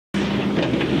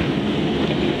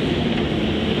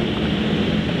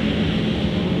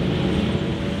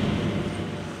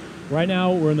Right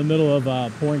now, we're in the middle of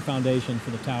pouring foundation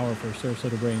for the tower for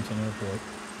Sarasota-Bradenton Airport.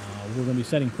 We're going to be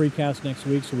setting precast next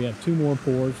week, so we have 2 more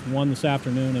pours, one this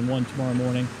afternoon and one tomorrow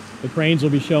morning. The cranes will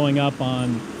be showing up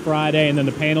on Friday, and then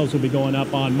the panels will be going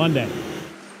up on Monday.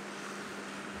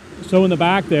 So in the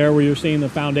back there, where you're seeing the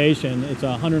foundation, it's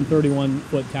a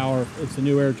 131-foot tower. It's the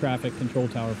new air traffic control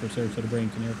tower for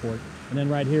Sarasota-Bradenton Airport. And then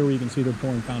right here, where you can see they're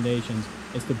pouring foundations,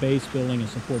 it's the base building and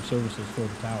support services for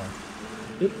the tower.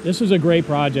 This is a great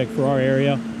project for our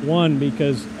area. One,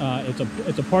 because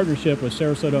it's a partnership with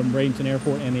Sarasota and Bradenton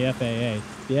Airport and the FAA.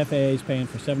 The FAA is paying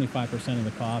for 75% of the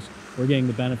cost. We're getting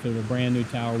the benefit of a brand new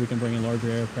tower. We can bring in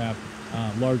larger aircraft,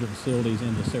 larger facilities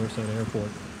into Sarasota Airport.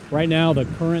 Right now, the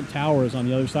current tower is on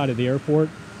the other side of the airport.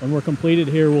 When we're completed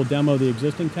here, we'll demo the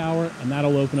existing tower, and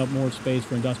that'll open up more space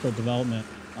for industrial development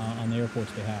on the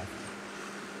airport's behalf.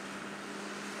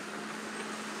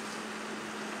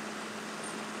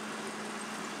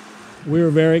 We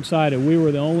were very excited. We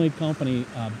were the only company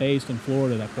based in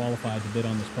Florida that qualified to bid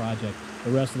on this project. The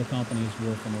rest of the companies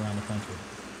were from around the country.